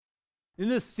In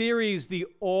this series, the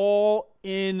All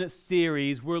In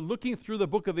series, we're looking through the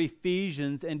book of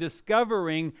Ephesians and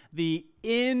discovering the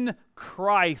in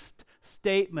Christ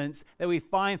statements that we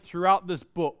find throughout this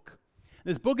book.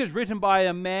 This book is written by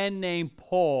a man named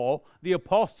Paul, the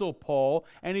Apostle Paul,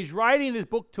 and he's writing this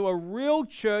book to a real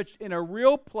church in a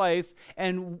real place,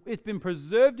 and it's been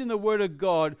preserved in the Word of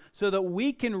God so that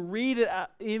we can read it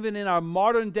even in our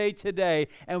modern day today,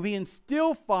 and we can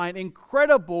still find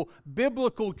incredible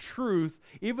biblical truth,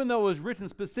 even though it was written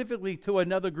specifically to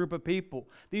another group of people.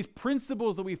 These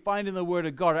principles that we find in the Word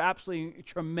of God are absolutely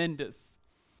tremendous.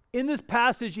 In this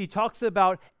passage, he talks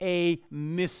about a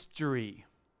mystery.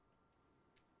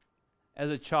 As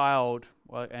a child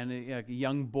and a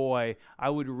young boy, I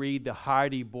would read the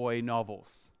Hardy Boy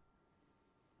novels.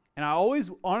 And I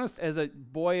always, as a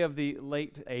boy of the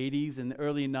late 80s and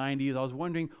early 90s, I was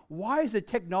wondering, why is the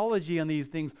technology on these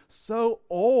things so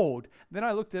old? Then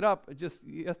I looked it up just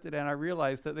yesterday and I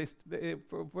realized that they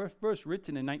were first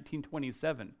written in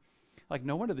 1927. Like,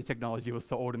 no wonder the technology was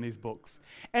so old in these books.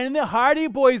 And in the Hardy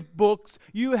Boys books,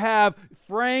 you have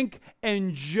Frank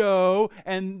and Joe,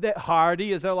 and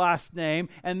Hardy is their last name,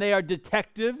 and they are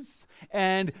detectives,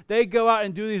 and they go out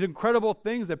and do these incredible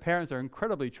things. Their parents are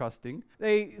incredibly trusting.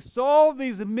 They solve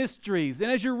these mysteries.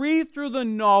 And as you read through the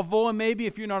novel, and maybe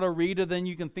if you're not a reader, then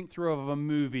you can think through of a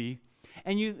movie,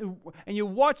 and you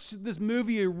watch this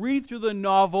movie, you read through the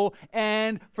novel,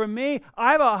 and for me,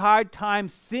 I have a hard time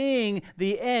seeing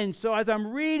the end. So as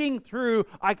I'm reading through,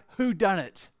 who done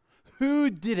it?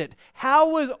 Who did it? How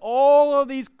was all of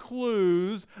these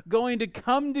clues going to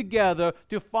come together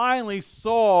to finally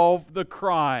solve the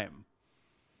crime?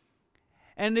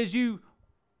 And as you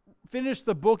finish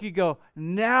the book, you go,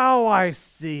 now I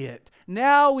see it.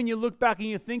 Now when you look back and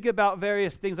you think about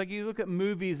various things, like you look at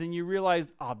movies and you realize,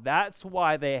 oh, that's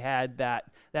why they had that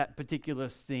particular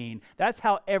scene. That's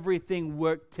how everything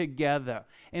worked together.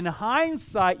 In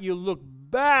hindsight, you look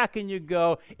back and you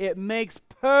go, it makes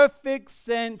perfect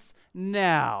sense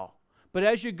now. But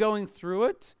as you're going through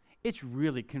it, it's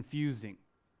really confusing.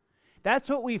 That's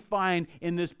what we find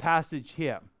in this passage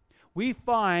here. We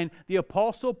find the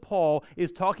Apostle Paul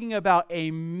is talking about a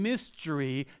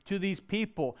mystery to these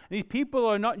people. These people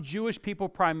are not Jewish people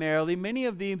primarily. Many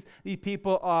of these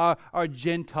people are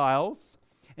Gentiles.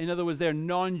 In other words, they're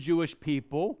non-Jewish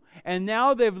people. And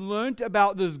now they've learned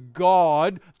about this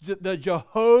God, the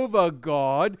Jehovah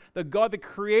God, the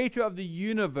creator of the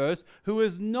universe, who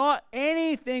is not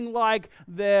anything like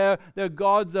their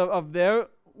gods of their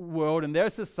world and their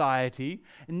society.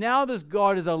 And now this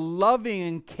God is a loving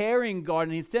and caring God,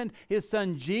 and he sent his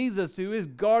son Jesus, who is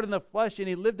God in the flesh, and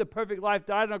he lived a perfect life,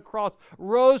 died on a cross,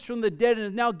 rose from the dead, and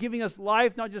is now giving us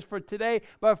life not just for today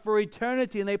but for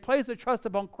eternity. And they place their trust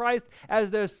upon Christ as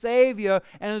their Savior,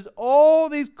 and there's all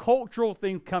these cultural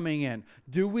things coming in.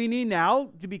 Do we need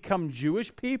now to become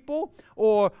Jewish people?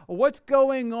 Or what's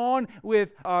going on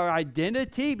with our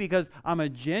identity? Because I'm a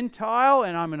Gentile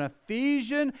and I'm an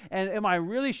Ephesian, and am I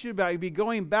really should be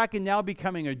going back and now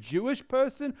becoming a Jewish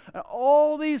person? And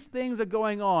all these things are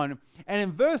going on. And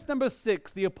in verse number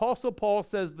 6, the Apostle Paul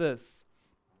says this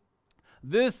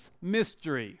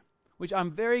mystery, which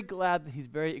I'm very glad that he's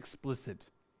very explicit.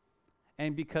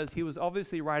 And because he was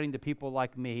obviously writing to people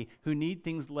like me who need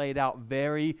things laid out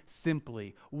very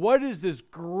simply. What is this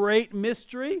great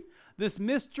mystery? This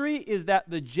mystery is that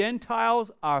the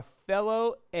Gentiles are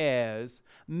fellow heirs,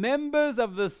 members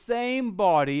of the same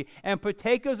body, and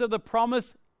partakers of the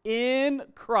promise in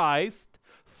Christ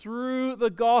through the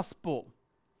gospel.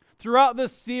 Throughout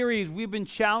this series, we've been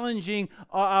challenging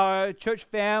our church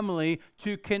family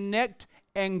to connect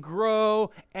and grow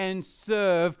and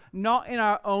serve, not in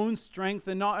our own strength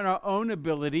and not in our own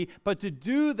ability, but to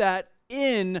do that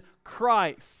in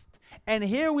Christ. And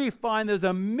here we find there's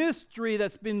a mystery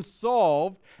that's been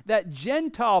solved, that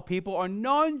Gentile people or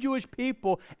non-Jewish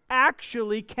people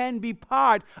actually can be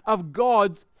part of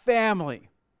God's family.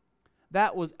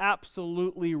 That was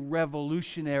absolutely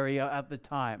revolutionary at the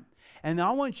time. And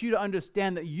I want you to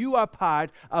understand that you are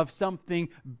part of something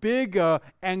bigger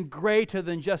and greater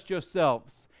than just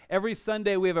yourselves. Every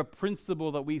Sunday we have a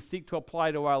principle that we seek to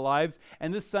apply to our lives.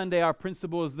 And this Sunday our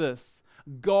principle is this: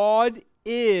 God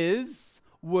is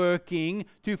working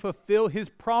to fulfill his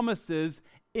promises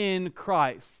in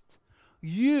Christ.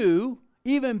 You,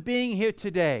 even being here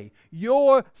today,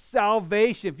 your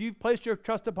salvation, if you've placed your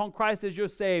trust upon Christ as your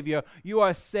Savior, you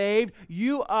are saved.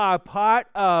 You are part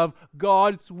of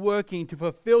God's working to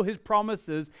fulfill his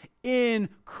promises in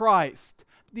Christ.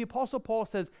 The Apostle Paul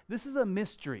says this is a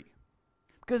mystery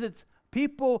because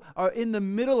people are in the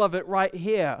middle of it right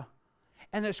here.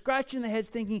 And they're scratching their heads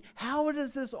thinking, how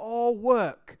does this all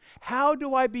work? How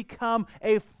do I become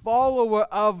a follower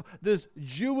of this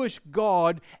Jewish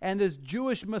God and this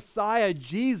Jewish Messiah,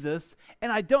 Jesus,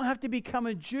 and I don't have to become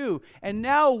a Jew? And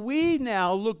now we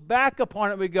look back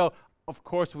upon it, we go, of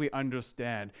course we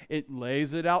understand. It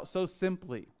lays it out so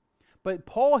simply. But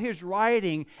Paul here's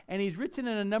writing, and he's written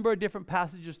in a number of different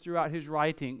passages throughout his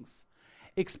writings,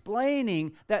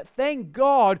 explaining that thank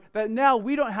God that now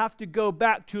we don't have to go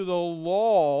back to the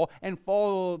law and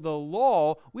follow the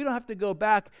law. We don't have to go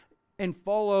back and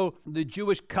follow the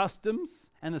Jewish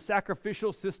customs and the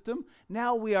sacrificial system.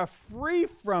 Now we are free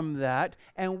from that,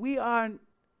 and we are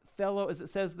fellow, as it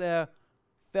says there,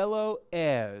 fellow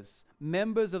heirs,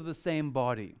 members of the same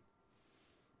body.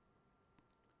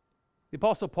 The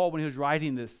Apostle Paul, when he was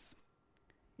writing this,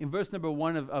 in verse number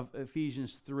 1 of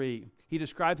Ephesians 3, he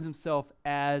describes himself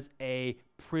as a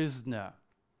prisoner.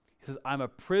 He says, I'm a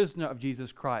prisoner of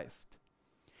Jesus Christ.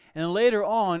 And then later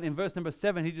on, in verse number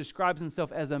 7, he describes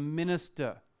himself as a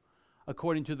minister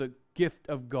according to the gift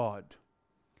of God.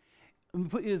 Let me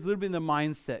put you a little bit in the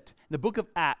mindset. The book of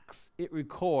Acts, it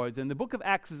records, and the book of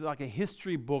Acts is like a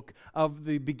history book of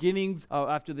the beginnings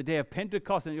after the day of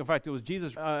Pentecost. And in fact, it was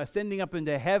Jesus ascending up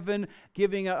into heaven,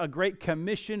 giving a great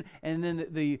commission, and then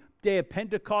the day of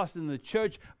Pentecost and the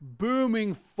church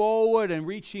booming forward and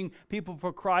reaching people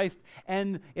for Christ.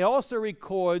 And it also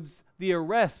records the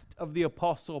arrest of the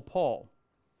Apostle Paul.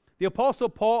 The Apostle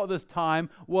Paul at this time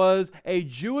was a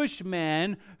Jewish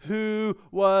man who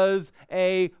was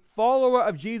a follower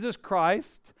of Jesus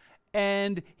Christ,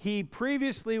 and he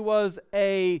previously was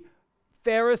a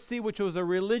Pharisee, which was a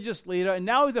religious leader, and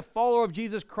now he's a follower of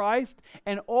Jesus Christ,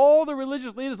 and all the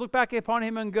religious leaders look back upon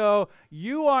him and go,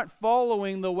 you aren't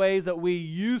following the ways that we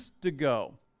used to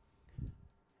go.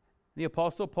 The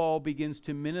Apostle Paul begins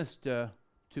to minister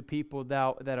to people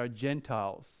that are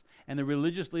Gentiles. And the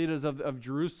religious leaders of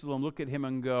Jerusalem look at him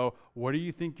and go, what do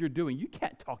you think you're doing? You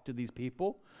can't talk to these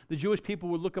people. The Jewish people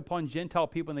would look upon Gentile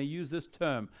people, and they use this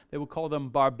term. They would call them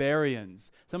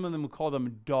barbarians. Some of them would call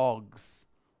them dogs,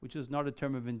 which is not a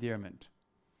term of endearment.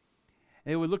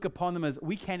 They would look upon them as,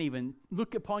 we can't even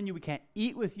look upon you, we can't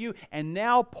eat with you. And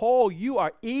now, Paul, you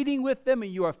are eating with them,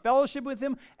 and you are fellowship with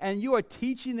them, and you are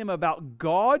teaching them about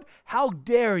God. How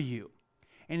dare you?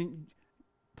 And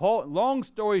Paul, long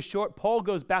story short, Paul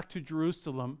goes back to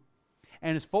Jerusalem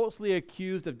and is falsely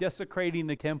accused of desecrating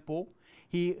the temple.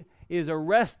 He is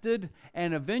arrested,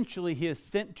 and eventually he is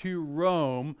sent to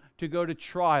Rome to go to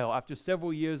trial. After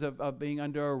several years of being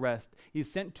under arrest,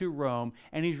 he's sent to Rome,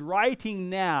 and he's writing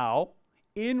now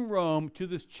in Rome to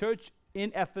this church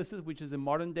in Ephesus, which is in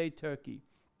modern-day Turkey.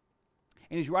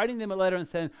 And he's writing them a letter and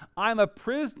saying, I'm a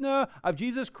prisoner of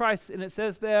Jesus Christ, and it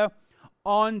says there,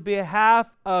 on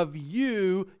behalf of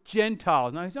you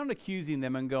Gentiles. Now, he's not accusing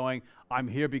them and going, I'm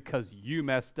here because you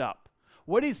messed up.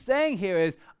 What he's saying here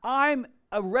is, I'm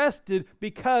arrested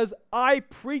because I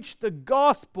preached the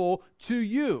gospel to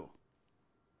you.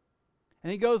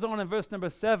 And he goes on in verse number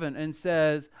 7 and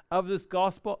says, of this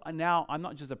gospel, now I'm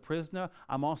not just a prisoner,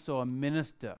 I'm also a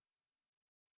minister.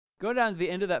 Go down to the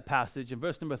end of that passage in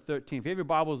verse number 13. If you have your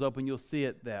Bibles open, you'll see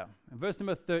it there. In verse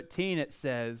number 13, it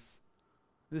says,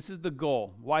 this is the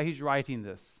goal, why he's writing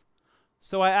this.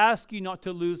 So I ask you not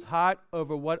to lose heart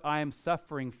over what I am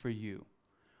suffering for you,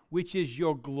 which is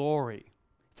your glory.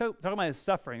 Talking about his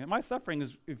suffering. And my suffering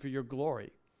is for your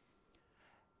glory.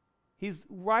 He's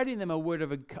writing them a word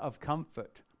of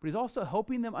comfort, but he's also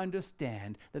helping them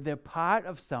understand that they're part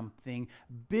of something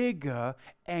bigger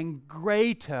and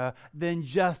greater than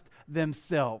just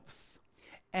themselves.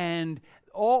 And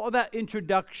all of that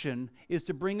introduction is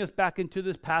to bring us back into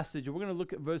this passage. We're going to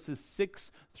look at verses 6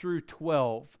 through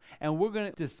 12, and we're going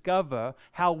to discover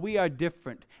how we are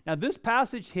different. Now, this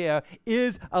passage here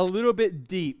is a little bit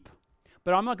deep,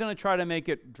 but I'm not going to try to make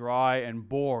it dry and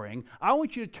boring. I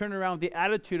want you to turn around with the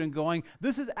attitude and going,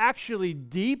 this is actually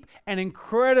deep and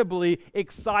incredibly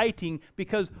exciting,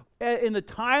 because in the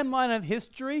timeline of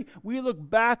history, we look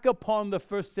back upon the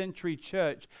first century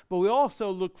church, but we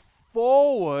also look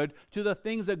forward to the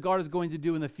things that God is going to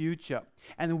do in the future.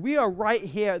 And we are right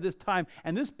here at this time.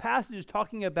 And this passage is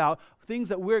talking about things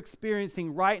that we're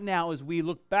experiencing right now as we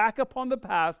look back upon the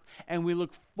past and we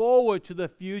look forward to the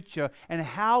future and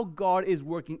how God is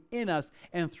working in us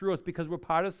and through us, because we're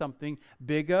part of something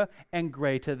bigger and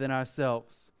greater than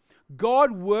ourselves.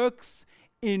 God works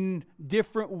in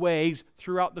different ways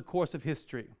throughout the course of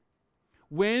history.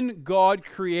 When God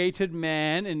created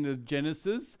man in the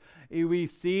Genesis, we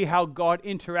see how God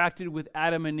interacted with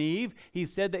Adam and Eve. He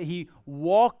said that he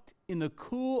walked in the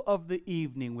cool of the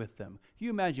evening with them. Can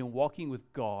you imagine walking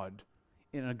with God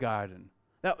in a garden?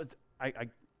 That was,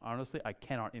 honestly, I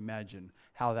cannot imagine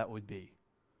how that would be.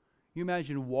 You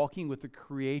imagine walking with the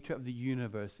creator of the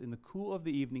universe in the cool of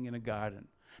the evening in a garden.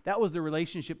 That was the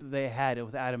relationship that they had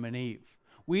with Adam and Eve.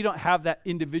 We don't have that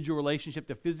individual relationship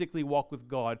to physically walk with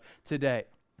God today.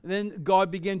 And then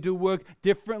God began to work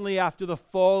differently after the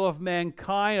fall of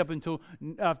mankind, up until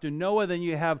after Noah. Then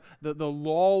you have the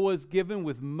law was given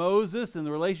with Moses and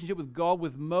the relationship with God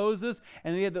with Moses.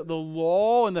 And then you had the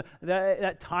law and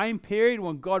that time period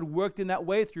when God worked in that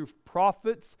way through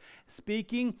prophets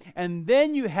speaking. And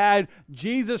then you had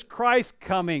Jesus Christ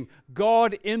coming,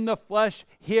 God in the flesh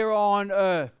here on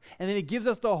earth. And then He gives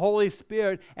us the Holy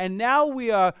Spirit. And now we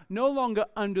are no longer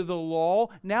under the law.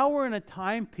 Now we're in a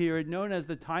time period known as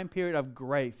the time period of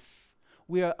grace.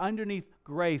 We are underneath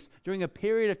grace during a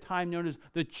period of time known as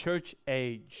the church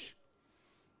age.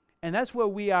 And that's where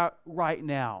we are right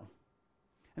now.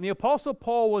 And the Apostle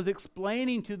Paul was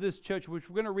explaining to this church, which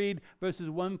we're going to read verses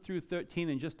 1 through 13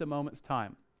 in just a moment's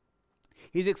time.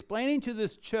 He's explaining to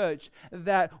this church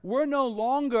that we're no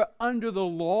longer under the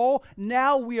law.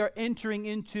 Now we are entering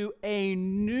into a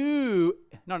new,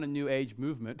 not a new age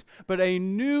movement, but a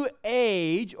new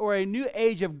age, or a new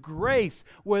age of grace,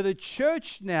 where the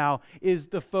church now is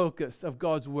the focus of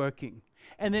God's working.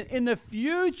 And then in the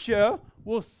future,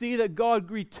 we'll see that God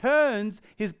returns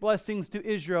His blessings to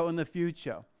Israel in the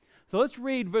future. So let's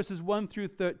read verses 1 through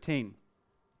 13.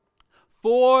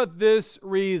 For this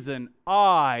reason,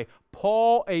 I,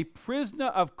 Paul, a prisoner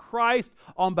of Christ,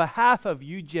 on behalf of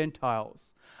you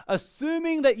Gentiles,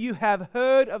 assuming that you have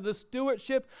heard of the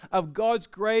stewardship of God's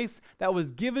grace that was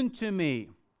given to me.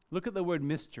 Look at the word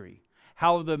mystery.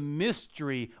 How the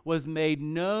mystery was made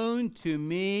known to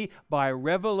me by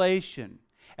revelation,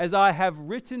 as I have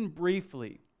written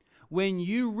briefly. When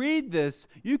you read this,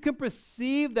 you can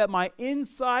perceive that my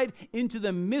insight into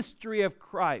the mystery of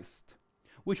Christ,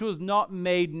 which was not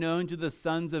made known to the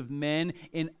sons of men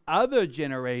in other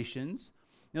generations.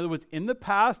 In other words, in the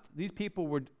past, these people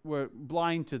were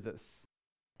blind to this.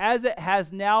 As it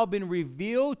has now been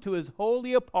revealed to His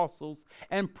holy apostles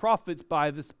and prophets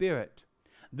by the Spirit.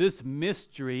 This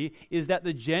mystery is that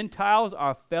the Gentiles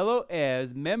are fellow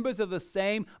heirs, members of the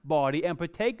same body, and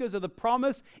partakers of the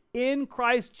promise in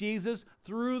Christ Jesus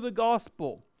through the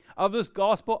gospel. Of this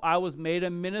gospel I was made a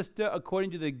minister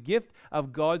according to the gift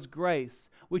of God's grace,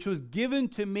 which was given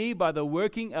to me by the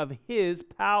working of His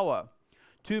power.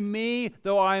 To me,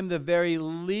 though I am the very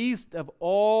least of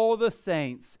all the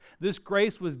saints, this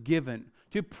grace was given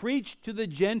to preach to the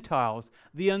Gentiles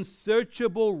the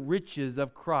unsearchable riches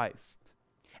of Christ,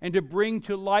 and to bring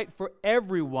to light for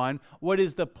everyone what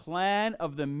is the plan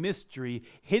of the mystery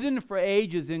hidden for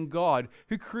ages in God,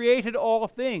 who created all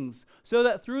things, so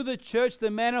that through the church the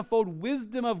manifold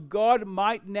wisdom of God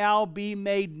might now be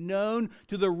made known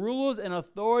to the rulers and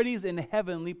authorities in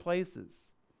heavenly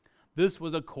places. This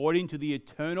was according to the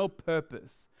eternal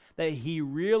purpose that He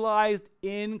realized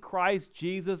in Christ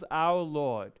Jesus our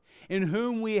Lord, in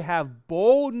whom we have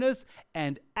boldness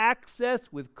and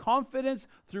access with confidence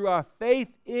through our faith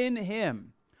in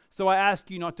Him. So I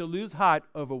ask you not to lose heart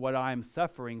over what I am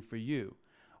suffering for you,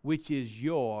 which is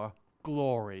your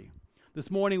glory.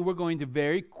 This morning we're going to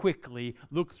very quickly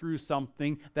look through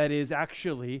something that is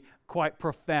actually quite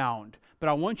profound. But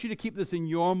I want you to keep this in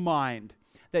your mind,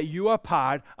 that you are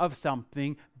part of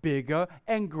something bigger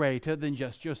and greater than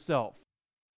just yourself.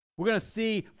 We're going to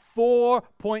see 4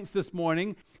 points this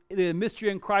morning. In the mystery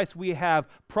in Christ, we have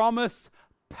promise,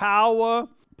 power,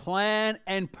 plan,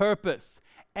 and purpose.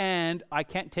 And I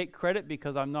can't take credit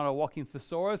because I'm not a walking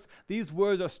thesaurus. These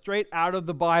words are straight out of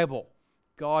the Bible.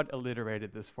 God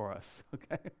alliterated this for us,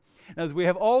 okay? As we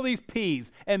have all these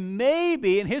P's, and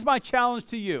maybe, and here's my challenge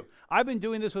to you. I've been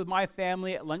doing this with my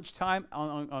family at lunchtime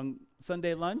on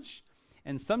Sunday lunch,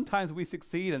 and sometimes we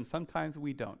succeed and sometimes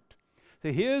we don't.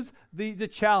 So here's the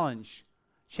challenge.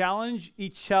 Challenge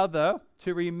each other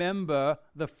to remember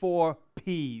the 4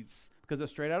 P's, because they're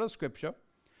straight out of Scripture.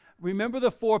 Remember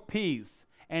the 4 P's,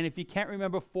 and if you can't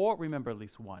remember 4, remember at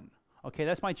least 1. Okay,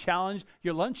 that's my challenge.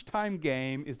 Your lunchtime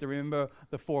game is to remember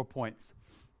the 4 points.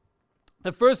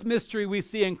 The first mystery we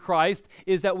see in Christ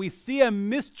is that we see a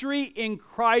mystery in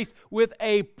Christ with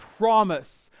a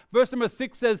promise. Verse number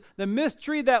 6 says, the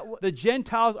mystery that the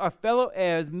Gentiles are fellow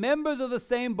heirs, members of the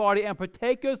same body, and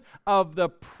partakers of the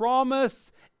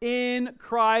promise in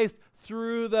Christ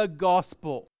through the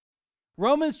gospel.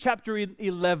 Romans chapter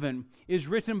 11 is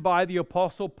written by the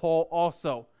Apostle Paul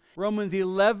also. Romans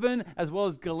 11, as well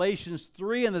as Galatians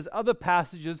 3, and there's other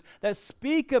passages that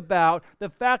speak about the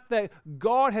fact that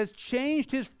God has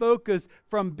changed his focus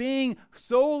from being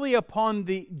solely upon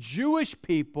the Jewish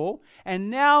people, and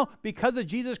now, because of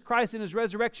Jesus Christ and his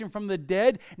resurrection from the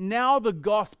dead, now the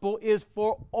gospel is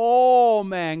for all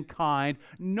mankind,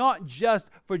 not just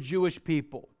for Jewish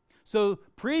people. So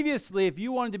previously, if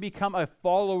you wanted to become a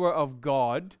follower of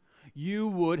God, you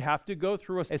would have to go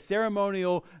through a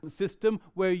ceremonial system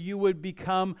where you would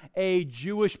become a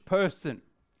Jewish person.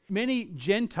 Many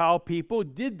Gentile people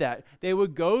did that. They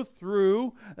would go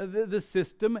through the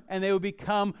system and they would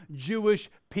become Jewish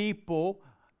people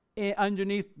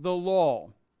underneath the law,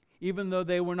 even though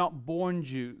they were not born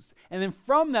Jews. And then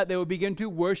from that, they would begin to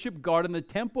worship God in the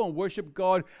temple and worship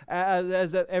God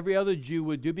as every other Jew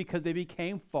would do, because they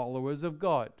became followers of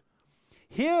God.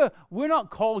 Here, we're not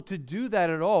called to do that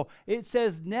at all. It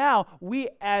says now, we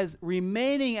as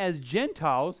remaining as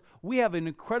Gentiles, we have an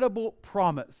incredible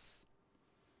promise.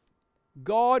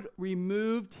 God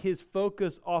removed his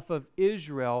focus off of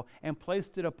Israel and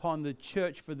placed it upon the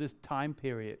church for this time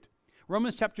period.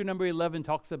 Romans chapter number 11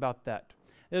 talks about that.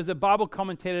 There's a Bible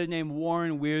commentator named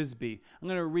Warren Wiersbe. I'm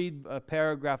going to read a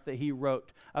paragraph that he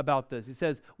wrote about this. He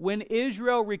says, when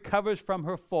Israel recovers from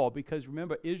her fall, because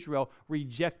remember, Israel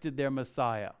rejected their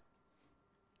Messiah,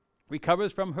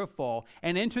 recovers from her fall,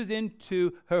 and enters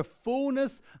into her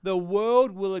fullness, the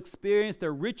world will experience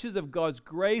the riches of God's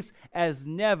grace as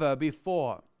never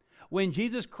before. When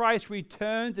Jesus Christ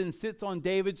returns and sits on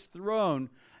David's throne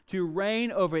to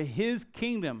reign over his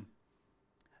kingdom,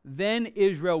 then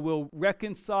Israel will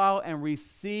reconcile and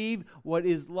receive what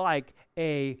is like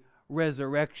a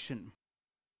resurrection.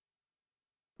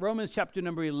 Romans chapter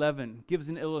number 11 gives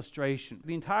an illustration.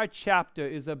 The entire chapter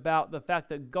is about the fact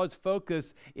that God's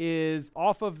focus is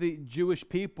off of the Jewish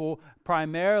people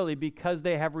primarily because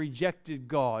they have rejected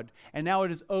God, and now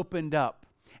it is opened up.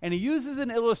 And he uses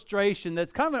an illustration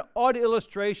that's kind of an odd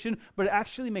illustration, but it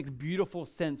actually makes beautiful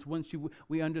sense once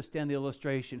we understand the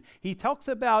illustration. He talks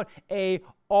about a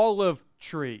olive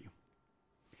tree.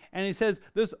 And he says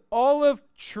this olive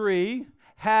tree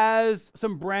has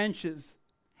some branches,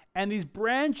 and these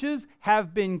branches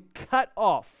have been cut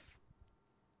off.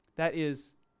 That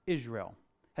is, Israel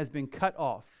has been cut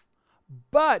off.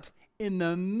 But in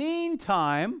the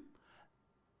meantime,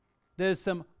 there's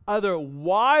some other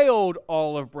wild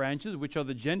olive branches, which are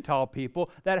the Gentile people,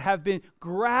 that have been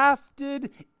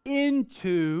grafted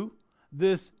into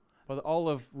this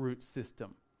olive root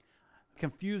system.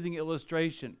 Confusing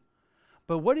illustration.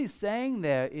 But what he's saying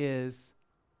there is,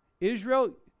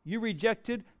 Israel, you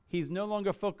rejected. He's no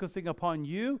longer focusing upon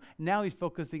you. Now he's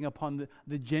focusing upon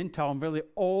the Gentile and really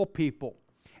all people.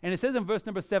 And it says in verse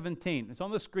number 17, it's on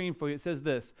the screen for you, it says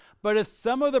this, but if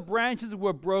some of the branches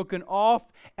were broken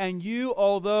off, and you,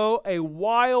 although a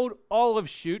wild olive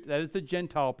shoot, that is the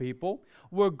Gentile people,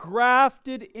 were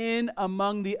grafted in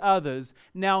among the others,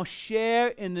 now share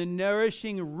in the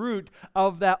nourishing root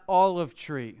of that olive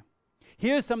tree.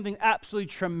 Here's something absolutely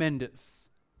tremendous.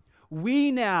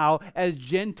 We now, as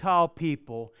Gentile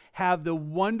people, have the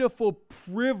wonderful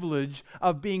privilege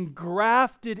of being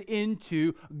grafted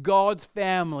into God's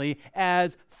family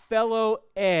as fellow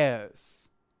heirs.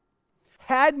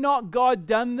 Had not God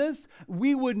done this,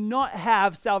 we would not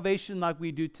have salvation like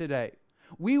we do today.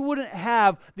 We wouldn't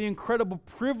have the incredible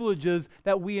privileges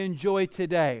that we enjoy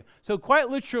today. So quite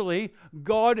literally,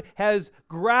 God has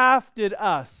grafted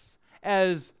us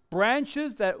as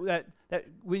branches that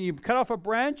when you cut off a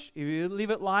branch, if you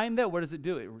leave it lying there, what does it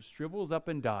do? It shrivels up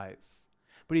and dies.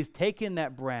 But he's taken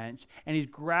that branch and he's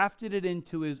grafted it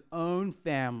into his own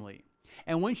family.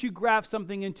 And once you graft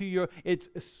something into its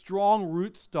strong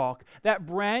rootstock, that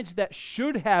branch that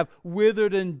should have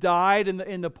withered and died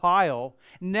in the pile,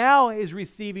 now is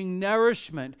receiving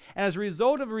nourishment. And as a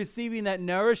result of receiving that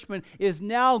nourishment, is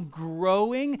now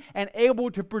growing and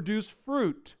able to produce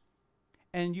fruit.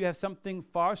 And you have something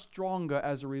far stronger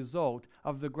as a result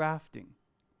of the grafting.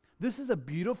 This is a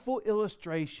beautiful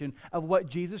illustration of what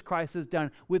Jesus Christ has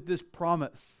done with this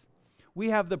promise. We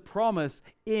have the promise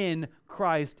in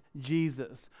Christ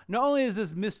Jesus. Not only is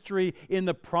this mystery in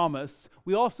the promise,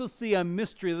 we also see a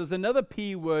mystery. There's another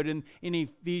P word in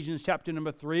Ephesians chapter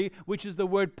number 3, which is the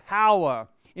word power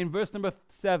in verse number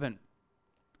 7.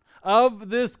 Of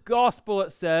this gospel,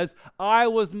 it says, I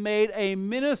was made a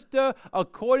minister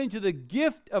according to the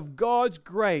gift of God's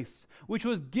grace, which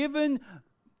was given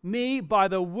me by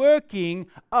the working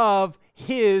of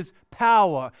his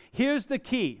power. Here's the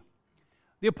key.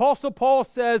 The Apostle Paul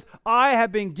says, I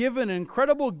have been given an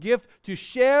incredible gift to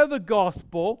share the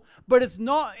gospel, but it's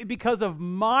not because of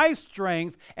my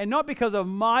strength and not because of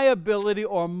my ability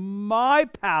or my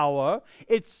power.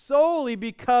 It's solely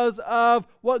because of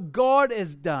what God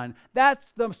has done. That's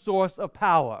the source of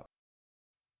power.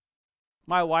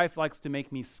 My wife likes to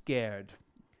make me scared.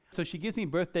 So she gives me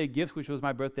birthday gifts, which was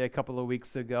my birthday a couple of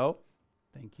weeks ago.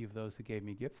 Thank you for those who gave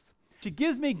me gifts. She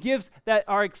gives me gifts that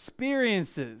are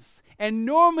experiences, and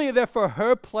normally they're for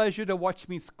her pleasure to watch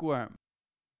me squirm.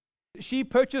 She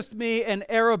purchased me an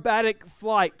aerobatic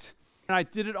flight, and I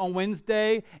did it on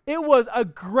Wednesday. It was a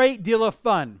great deal of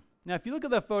fun. Now, if you look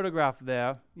at the photograph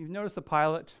there, you've noticed the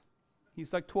pilot?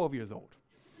 He's like 12 years old.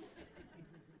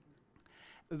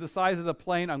 The size of the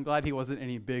plane, I'm glad he wasn't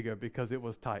any bigger because it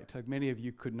was tight. Like many of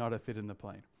you could not have fit in the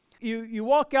plane. You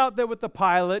walk out there with the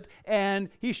pilot, and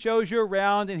he shows you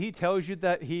around, and he tells you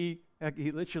that he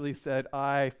literally said,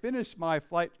 I finished my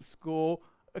flight school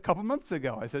a couple months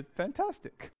ago. I said,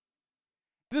 fantastic.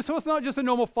 This was not just a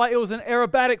normal flight, it was an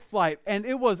aerobatic flight, and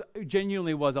it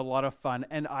genuinely was a lot of fun.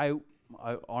 And I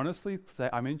honestly say,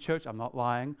 I'm in church, I'm not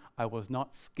lying, I was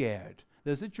not scared.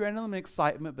 There's adrenaline and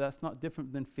excitement, but that's not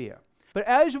different than fear. But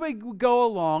as we go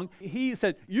along, he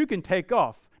said, you can take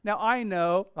off. Now, I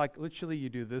know, like literally you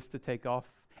do this to take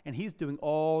off, and he's doing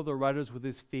all the rudders with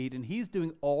his feet, and he's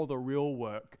doing all the real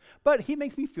work. But he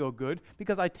makes me feel good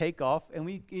because I take off, and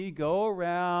we go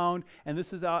around, and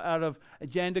this is out of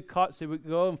Jandakot, so we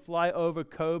go and fly over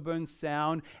Coburn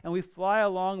Sound, and we fly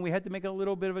along. We had to make a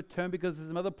little bit of a turn because there's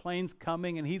some other planes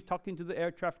coming, and he's talking to the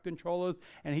air traffic controllers,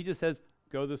 and he just says,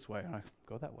 go this way, and I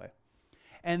go that way.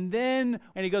 And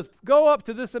he goes, go up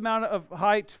to this amount of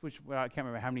height, which I can't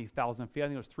remember how many thousand feet. I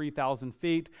think it was 3,000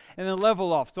 feet. And then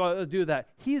level off. So I'll do that.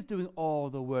 He's doing all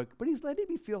the work, but he's letting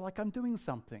me feel like I'm doing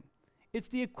something. It's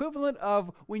the equivalent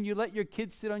of when you let your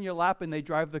kids sit on your lap and they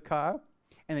drive the car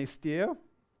and they steer.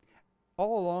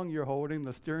 All along you're holding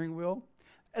the steering wheel.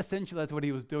 Essentially, that's what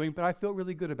he was doing, but I feel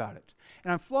really good about it.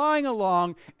 And I'm flying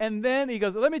along, and then he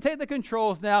goes, let me take the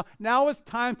controls now. Now it's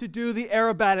time to do the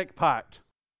aerobatic part.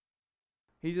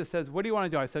 He just says, what do you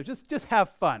want to do? I said, just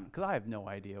have fun, because I have no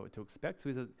idea what to expect.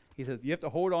 So he says, you have to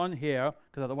hold on here,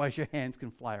 because otherwise your hands can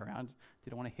fly around.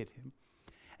 Didn't want to hit him.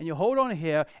 And you hold on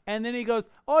here, and then he goes,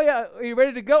 oh yeah, are you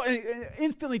ready to go? And he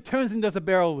instantly turns and does a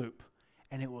barrel loop.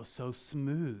 And it was so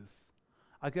smooth.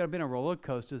 I've been on roller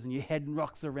coasters, and your head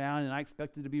rocks around, and I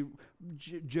expected to be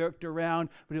jerked around,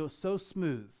 but it was so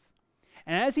smooth.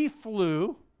 And as he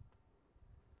flew,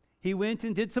 he went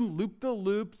and did some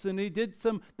loop-the-loops, and he did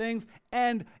some things,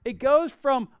 and it goes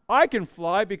from, I can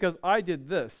fly because I did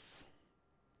this,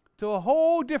 to a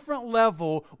whole different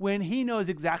level when he knows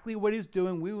exactly what he's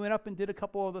doing. We went up and did a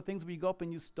couple other things where you go up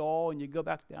and you stall, and you go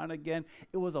back down again.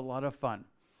 It was a lot of fun.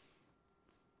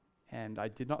 And I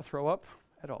did not throw up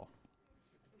at all.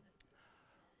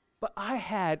 But I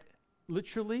had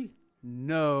literally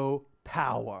no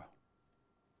power.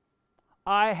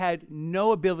 I had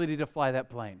no ability to fly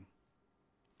that plane.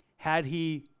 Had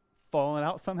he fallen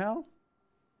out somehow?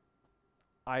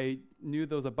 I knew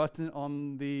there was a button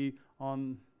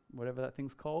on whatever that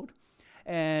thing's called,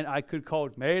 and I could call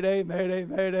Mayday, Mayday,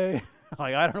 Mayday.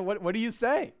 Like, I don't know, what do you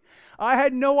say? I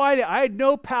had no idea. I had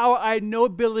no power. I had no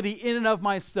ability in and of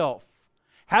myself.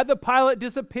 Had the pilot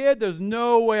disappeared, there's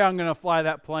no way I'm going to fly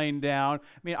that plane down.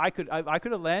 I mean, I could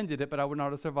have landed it, but I would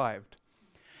not have survived.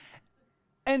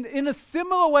 And in a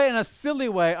similar way, in a silly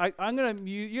way, you're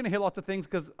going to hear lots of things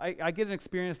because I get an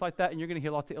experience like that, and you're going to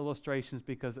hear lots of illustrations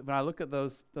because when I look at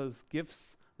those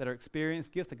gifts that are experience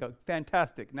gifts, I go,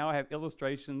 fantastic. Now I have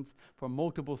illustrations for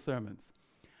multiple sermons.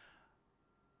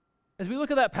 As we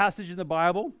look at that passage in the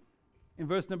Bible, in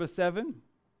verse number 7,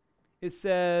 it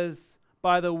says,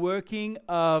 by the working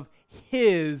of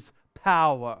his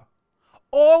power.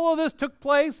 All of this took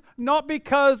place not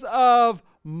because of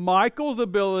Michael's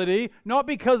ability, not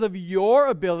because of your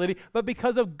ability, but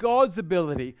because of God's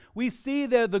ability. We see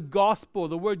there the gospel,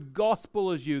 the word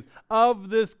gospel is used, of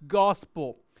this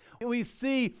gospel. We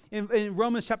see in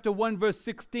Romans chapter 1, verse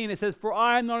 16, it says, for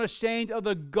I am not ashamed of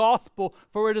the gospel,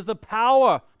 for it is the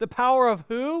power. The power of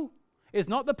who? It's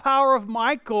not the power of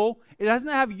Michael. It doesn't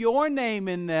have your name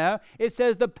in there. It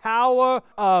says the power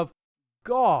of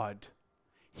God.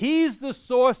 He's the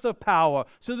source of power.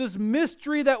 So this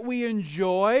mystery that we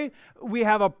enjoy, we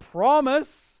have a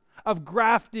promise of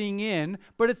grafting in,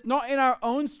 but it's not in our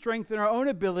own strength and our own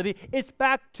ability. It's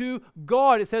back to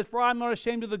God. It says, for I'm not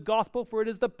ashamed of the gospel, for it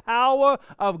is the power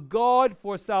of God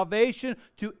for salvation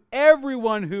to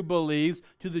everyone who believes,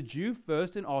 to the Jew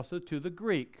first and also to the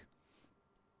Greek.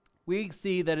 We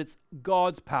see that it's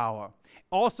God's power.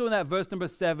 Also in that verse number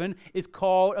 7, it's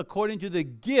called according to the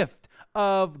gift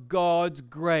of God's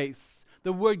grace.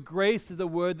 The word grace is a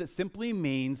word that simply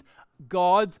means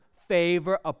God's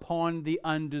favor upon the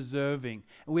undeserving.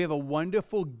 And we have a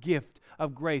wonderful gift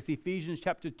of grace. Ephesians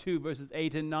chapter 2 verses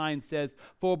 8 and 9 says,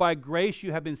 "For by grace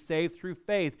you have been saved through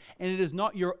faith, and it is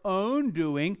not your own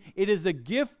doing, it is the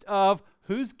gift of,"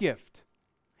 whose gift?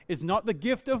 It's not the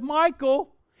gift of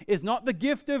Michael. It's not the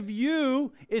gift of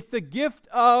you. It's the gift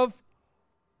of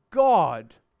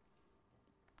God.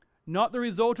 Not the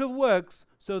result of works,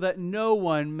 so that no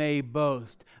one may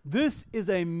boast. This is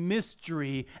a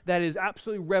mystery that is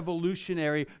absolutely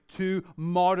revolutionary to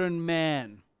modern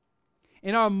man.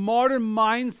 In our modern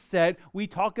mindset, we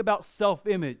talk about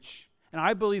self-image. And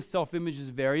I believe self-image is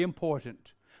very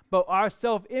important. But our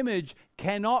self-image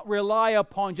cannot rely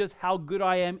upon just how good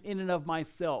I am in and of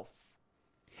myself.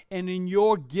 And in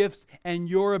your gifts and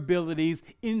your abilities,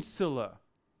 insular.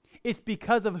 It's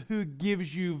because of who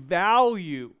gives you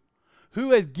value,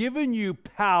 who has given you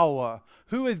power,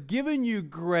 who has given you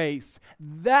grace.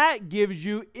 That gives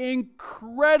you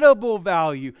incredible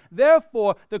value.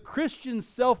 Therefore, the Christian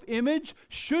self-image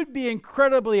should be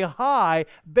incredibly high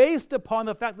based upon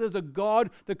the fact that there's a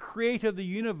God, the creator of the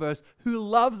universe, who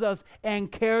loves us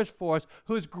and cares for us,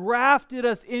 who has grafted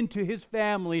us into his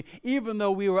family even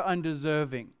though we were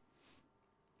undeserving.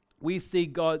 We see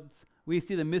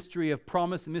the mystery of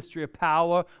promise, the mystery of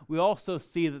power. We also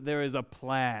see that there is a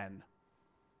plan.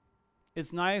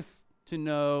 It's nice to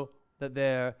know that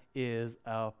there is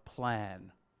a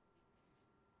plan.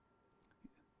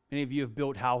 Many of you have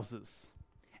built houses,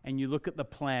 and you look at the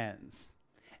plans,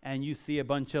 and you see a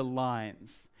bunch of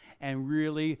lines, and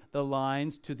really the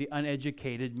lines to the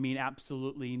uneducated mean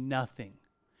absolutely nothing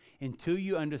until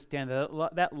you understand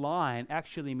that that line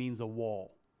actually means a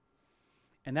wall.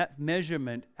 And that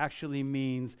measurement actually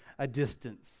means a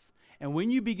distance. And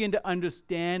when you begin to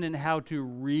understand and how to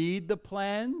read the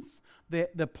plans,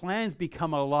 the plans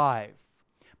become alive.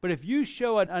 But if you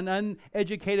show an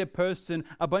uneducated person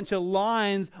a bunch of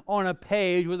lines on a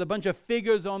page with a bunch of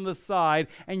figures on the side,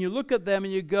 and you look at them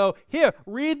and you go, "Here,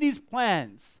 read these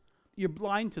plans," you're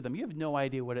blind to them. You have no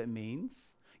idea what it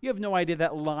means. You have no idea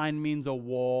that line means a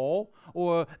wall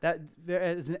or that there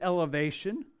is an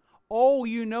elevation. All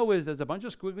you know is there's a bunch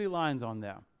of squiggly lines on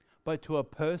there. But to a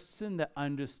person that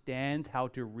understands how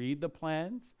to read the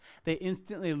plans, they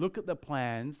instantly look at the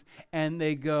plans and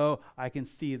they go, "I can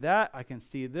see that, I can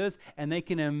see this," and they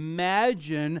can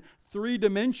imagine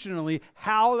three-dimensionally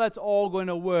how that's all going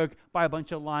to work by a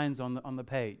bunch of lines on the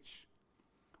page.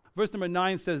 Verse number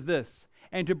 9 says this,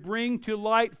 "And to bring to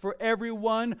light for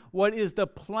everyone what is the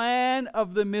plan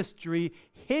of the mystery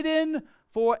hidden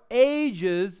for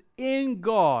ages in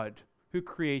God who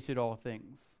created all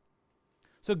things."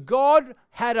 So God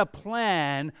had a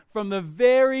plan from the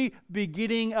very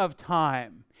beginning of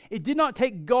time. It did not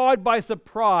take God by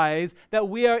surprise that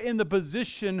we are in the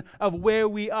position of where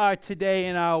we are today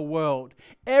in our world.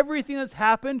 Everything that's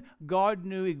happened, God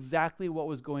knew exactly what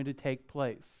was going to take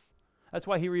place. That's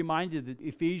why he reminded the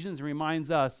Ephesians, reminds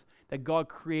us that God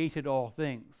created all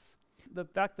things. The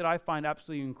fact that I find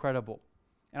absolutely incredible,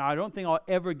 and I don't think I'll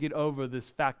ever get over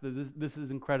this fact that this is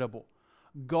incredible.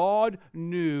 God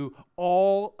knew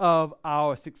all of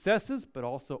our successes, but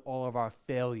also all of our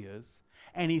failures,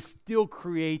 and he still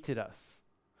created us.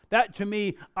 That, to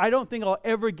me, I don't think I'll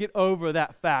ever get over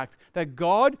that fact that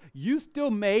God, you still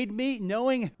made me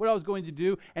knowing what I was going to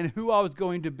do and who I was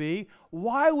going to be.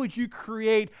 Why would you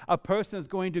create a person that's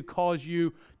going to cause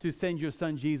you to send your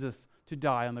son Jesus to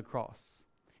die on the cross?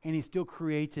 And he still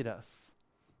created us.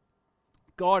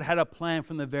 God had a plan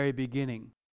from the very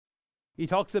beginning. He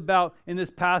talks about, in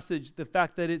this passage, the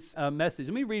fact that it's a message.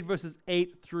 Let me read verses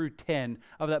 8 through 10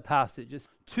 of that passage. It's,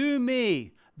 "To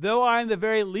me, though I am the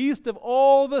very least of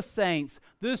all the saints,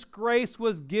 this grace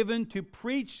was given to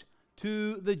preach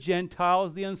to the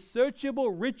Gentiles the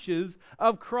unsearchable riches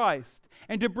of Christ,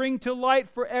 and to bring to light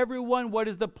for everyone what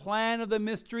is the plan of the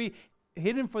mystery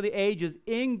hidden for the ages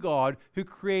in God who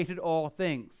created all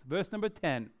things." Verse number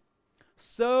 10,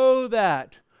 "So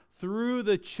that through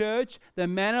the church, the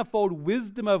manifold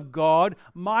wisdom of God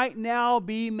might now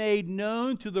be made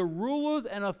known to the rulers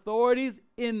and authorities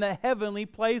in the heavenly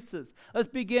places." Let's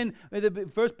begin with the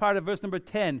first part of verse number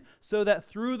 10. "So that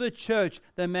through the church,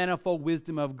 the manifold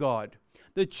wisdom of God."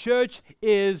 The church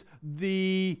is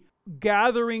the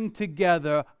gathering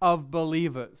together of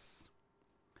believers.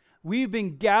 We've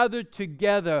been gathered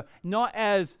together not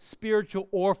as spiritual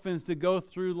orphans to go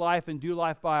through life and do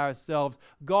life by ourselves.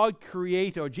 God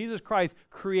created, or Jesus Christ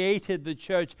created the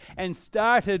church and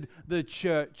started the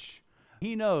church.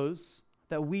 He knows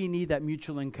that we need that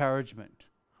mutual encouragement.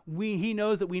 He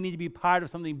knows that we need to be part of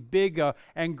something bigger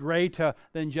and greater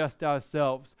than just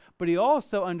ourselves. But he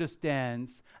also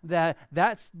understands that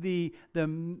that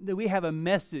we have a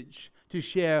message to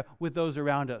share with those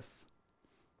around us.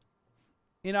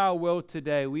 In our world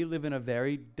today, we live in a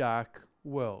very dark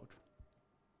world.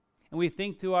 And we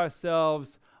think to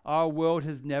ourselves, our world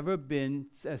has never been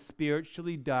as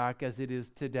spiritually dark as it is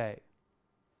today.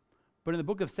 But in the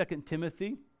book of 2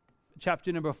 Timothy,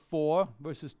 chapter number 4,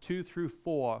 verses 2 through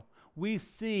 4, we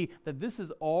see that this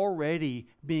has already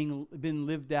been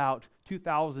lived out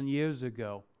 2,000 years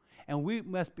ago. And we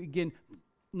must begin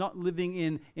not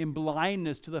living in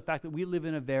blindness to the fact that we live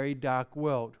in a very dark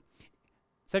world.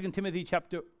 2 Timothy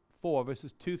chapter 4,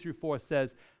 verses 2 through 4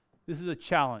 says, this is a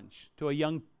challenge to a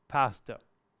young pastor.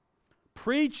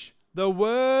 Preach the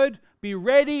word, be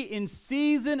ready in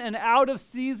season and out of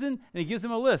season. And he gives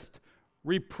him a list.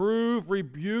 Reprove,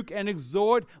 rebuke, and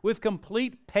exhort with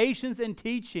complete patience and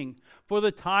teaching. For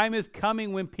the time is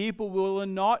coming when people will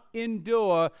not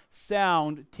endure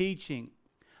sound teaching.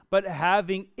 But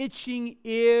having itching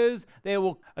ears, they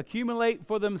will accumulate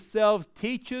for themselves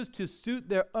teachers to suit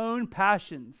their own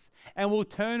passions, and will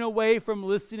turn away from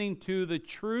listening to the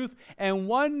truth and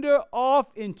wander off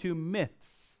into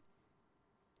myths.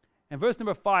 And verse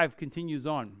number 5 continues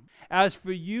on. As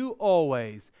for you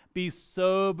always, be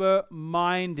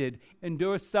sober-minded,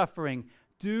 endure suffering,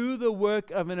 do the work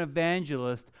of an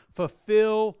evangelist,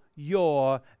 fulfill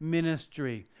your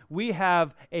ministry. We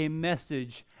have a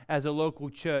message as a local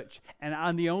church,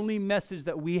 and the only message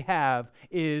that we have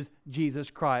is Jesus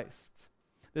Christ.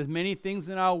 There's many things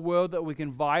in our world that we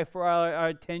can vie for our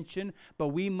attention, but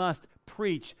we must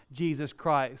preach Jesus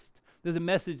Christ. There's a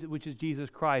message which is Jesus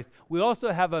Christ. We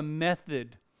also have a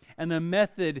method, and the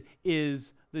method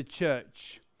is the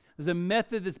church. There's a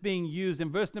method that's being used.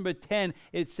 In verse number 10,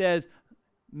 it says,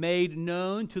 made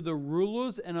known to the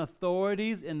rulers and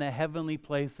authorities in the heavenly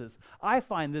places. I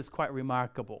find this quite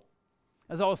remarkable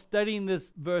as I was studying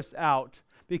this verse out,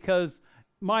 because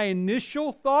my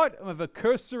initial thought of a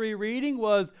cursory reading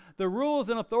was the rulers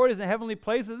and authorities in heavenly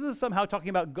places. This is somehow talking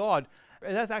about God.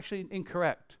 And that's actually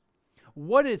incorrect.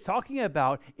 What it's talking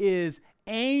about is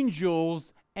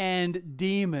angels and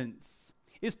demons.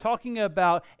 It's talking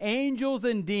about angels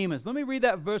and demons. Let me read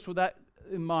that verse with that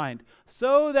in mind.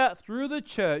 So that through the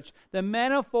church, the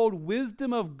manifold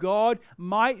wisdom of God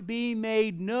might be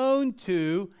made known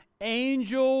to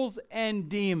angels and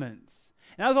demons.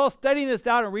 And as I was studying this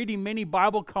out and reading many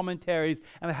Bible commentaries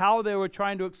and how they were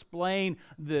trying to explain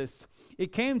this,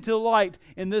 it came to light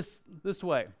in this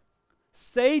way.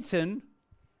 Satan,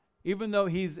 even though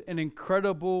he's an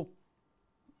incredible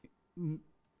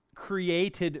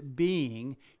created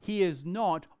being, he is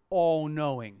not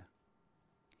all-knowing.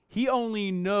 He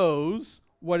only knows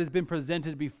what has been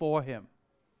presented before him.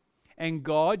 And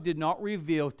God did not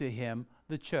reveal to him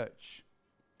the church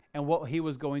and what he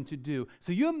was going to do.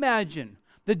 So you imagine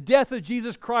the death of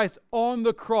Jesus Christ on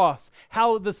the cross,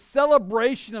 how the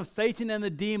celebration of Satan and the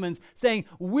demons saying,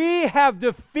 we have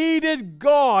defeated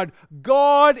God.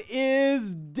 God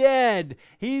is dead.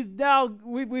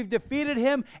 We've defeated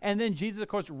him. And then Jesus, of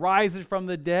course, rises from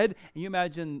the dead. And you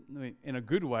imagine, in a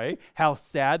good way, how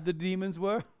sad the demons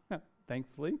were,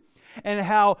 thankfully, and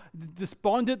how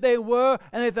despondent they were.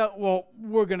 And they thought, well,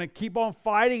 we're going to keep on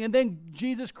fighting. And then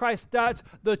Jesus Christ starts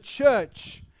the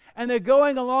church. And they're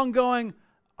going along going,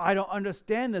 I don't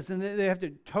understand this. And they have to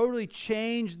totally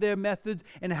change their methods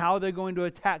and how they're going to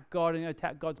attack God and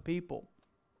attack God's people.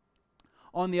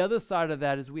 On the other side of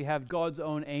that is we have God's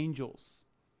own angels.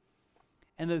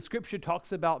 And the scripture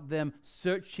talks about them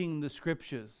searching the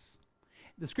scriptures.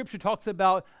 The scripture talks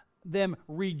about them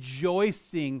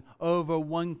rejoicing over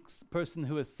one person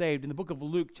who is saved. In the book of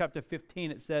Luke, chapter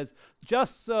 15, it says,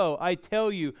 just so, I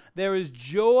tell you, there is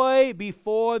joy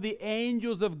before the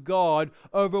angels of God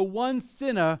over one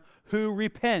sinner who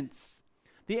repents.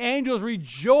 The angels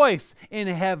rejoice in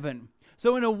heaven.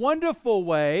 So in a wonderful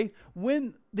way,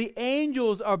 when the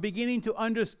angels are beginning to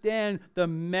understand the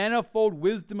manifold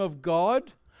wisdom of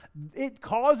God, it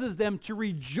causes them to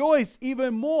rejoice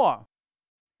even more.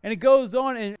 And it goes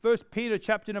on in 1 Peter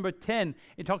chapter number 10.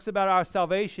 It talks about our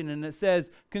salvation, and it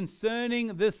says,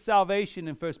 concerning this salvation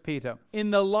in 1 Peter, in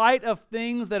the light of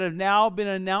things that have now been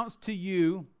announced to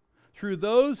you through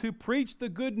those who preach the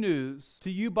good news to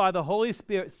you by the Holy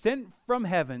Spirit sent from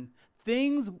heaven,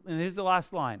 things, and here's the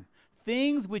last line,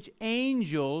 things which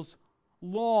angels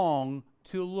long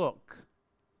to look.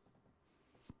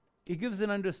 It gives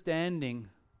an understanding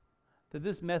that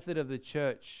this method of the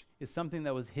church is something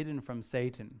that was hidden from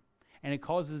Satan, and it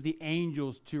causes the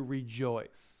angels to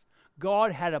rejoice.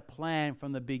 God had a plan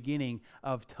from the beginning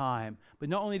of time. But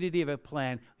not only did he have a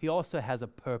plan, he also has a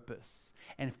purpose.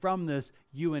 And from this,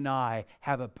 you and I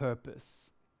have a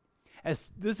purpose.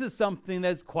 As this is something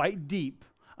that's quite deep.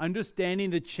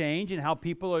 Understanding the change and how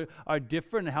people are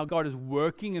different and how God is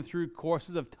working and through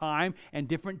courses of time and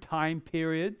different time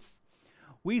periods.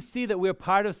 We see that we're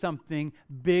part of something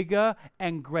bigger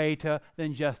and greater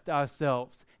than just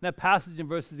ourselves. In that passage in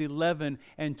verses 11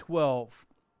 and 12.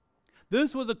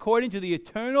 This was according to the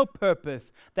eternal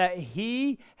purpose that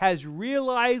he has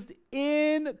realized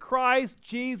in Christ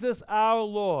Jesus our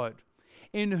Lord,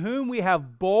 in whom we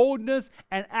have boldness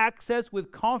and access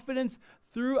with confidence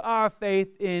through our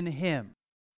faith in him.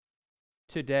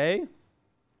 Today,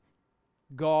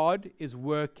 God is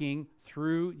working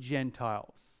through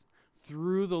Gentiles,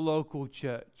 through the local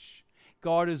church.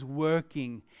 God is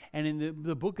working. And in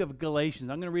the book of Galatians,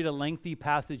 I'm going to read a lengthy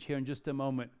passage here in just a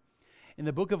moment. In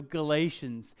the book of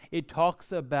Galatians, it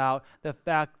talks about the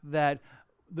fact that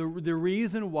the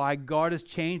reason why God has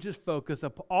changed his focus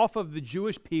off of the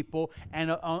Jewish people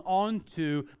and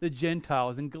onto the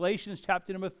Gentiles. In Galatians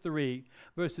chapter number 3,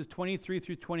 verses 23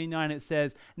 through 29, it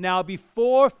says, "Now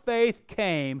before faith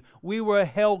came, we were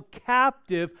held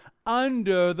captive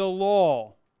under the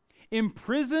law,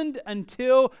 imprisoned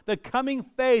until the coming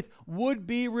faith would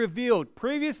be revealed."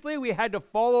 Previously, we had to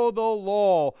follow the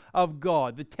law of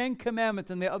God, the 10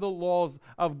 Commandments and the other laws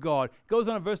of God. It goes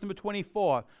on in verse number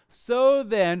 24. "So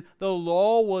then, the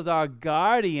law was our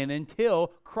guardian until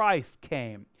Christ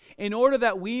came, in order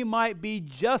that we might be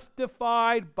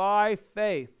justified by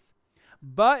faith.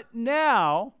 But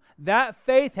now that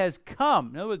faith has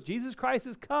come," in other words, Jesus Christ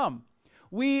has come,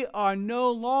 "we are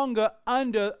no longer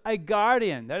under a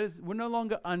guardian." That is, we're no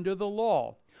longer under the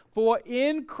law. "For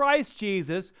in Christ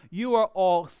Jesus, you are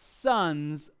all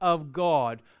sons of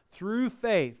God through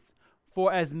faith.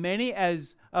 For as many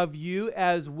as of you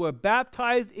as were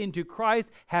baptized into Christ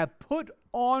have put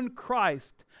on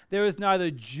Christ. There is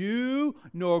neither Jew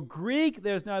nor Greek.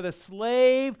 There is neither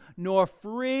slave nor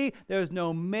free. There is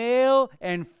no male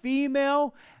and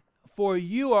female. For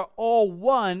you are all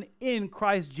one in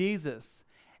Christ Jesus.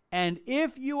 And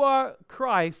if you are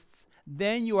Christ's,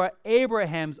 then you are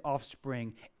Abraham's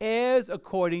offspring, heirs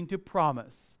according to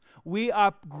promise." We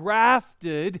are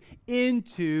grafted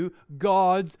into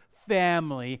God's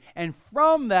family. And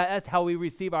from that's how we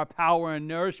receive our power and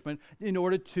nourishment in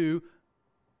order to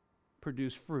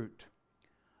produce fruit.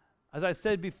 As I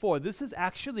said before, this is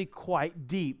actually quite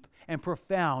deep and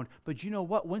profound. But you know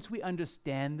what? Once we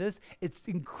understand this, it's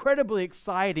incredibly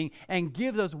exciting and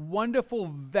gives us wonderful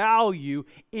value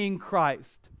in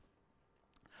Christ.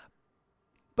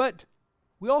 But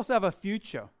we also have a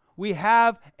future. We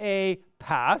have a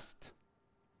past.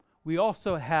 We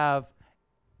also have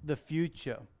the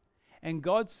future. And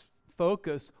God's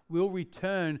focus will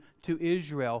return to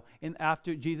Israel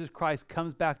after Jesus Christ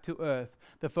comes back to earth.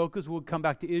 The focus will come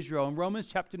back to Israel. In Romans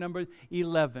chapter number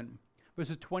 11,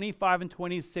 verses 25 and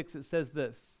 26, it says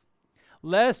this: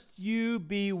 "Lest you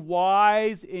be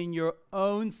wise in your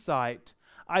own sight,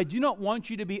 I do not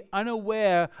want you to be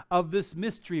unaware of this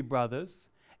mystery, brothers.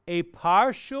 A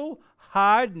partial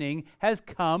hardening has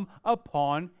come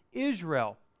upon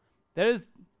Israel." That is,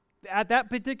 at that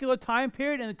particular time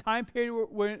period, and the time period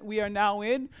where we are now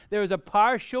in, there is a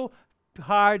partial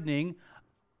hardening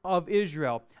of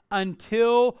Israel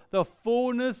until the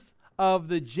fullness of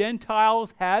the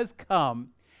Gentiles has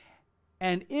come.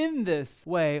 And in this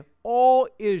way, all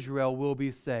Israel will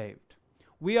be saved.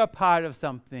 We are part of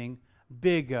something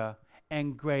bigger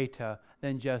and greater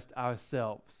than just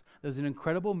ourselves. There's an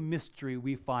incredible mystery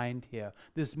we find here.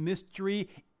 This mystery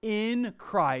in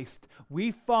Christ,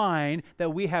 we find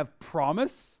that we have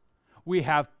promise, we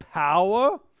have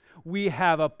power, we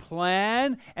have a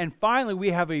plan, and finally we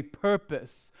have a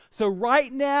purpose. So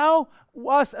right now,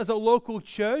 us as a local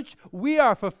church, we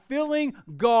are fulfilling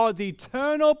God's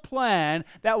eternal plan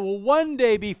that will one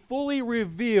day be fully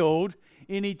revealed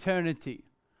in eternity.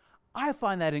 I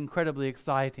find that incredibly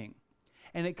exciting.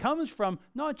 And it comes from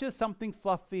not just something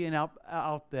fluffy and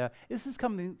out there. This is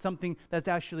something that's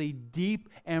actually deep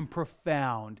and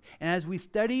profound. And as we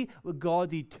study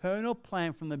God's eternal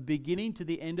plan from the beginning to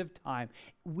the end of time,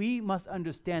 we must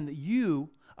understand that you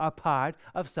are part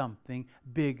of something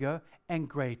bigger and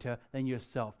greater than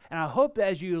yourself. And I hope that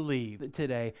as you leave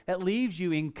today, that leaves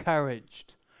you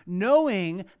encouraged,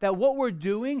 knowing that what we're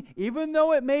doing, even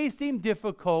though it may seem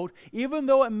difficult, even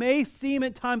though it may seem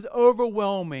at times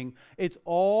overwhelming, it's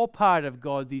all part of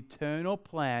God's eternal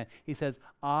plan. He says,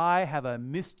 I have a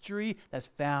mystery that's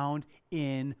found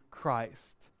in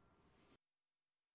Christ.